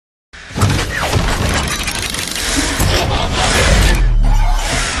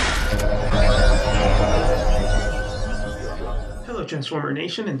Transformer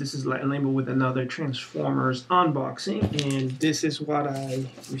Nation, and this is Light and Label with another Transformers unboxing, and this is what I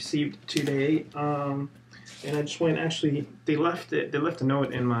received today. And I just went, actually, they left a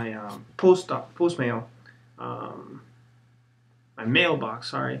note in my postmail, my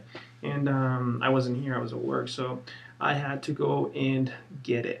mailbox, sorry, and I wasn't here, I was at work, so I had to go and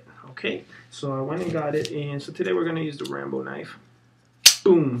get it. Okay, so I went and got it, and so today we're gonna use the Rambo knife.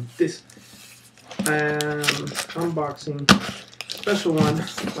 Boom, this unboxing special one.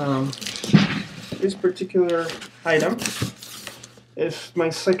 This particular item is my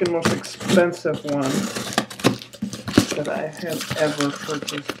second most expensive one that I have ever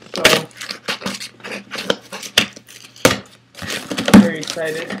purchased. So very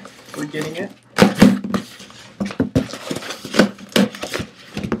excited for getting it.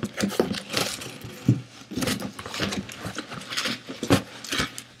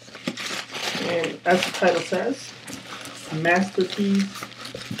 And as the title says, Masterpiece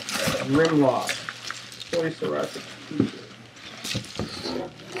Grimlock. Toys R Us exclusive.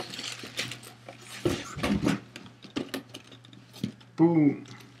 Boom.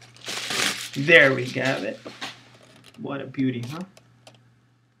 There we have it. What a beauty, huh?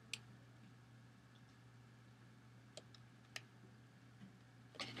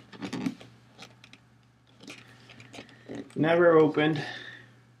 Never opened.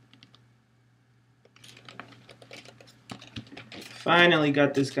 Finally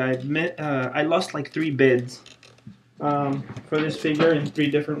got this guy. I lost like 3 bids for this figure in 3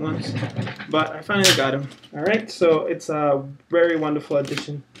 different ones, but I finally got him. Alright, so it's a very wonderful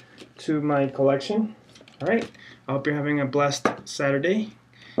addition to my collection. Alright, I hope you're having a blessed Saturday,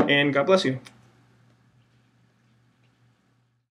 and God bless you.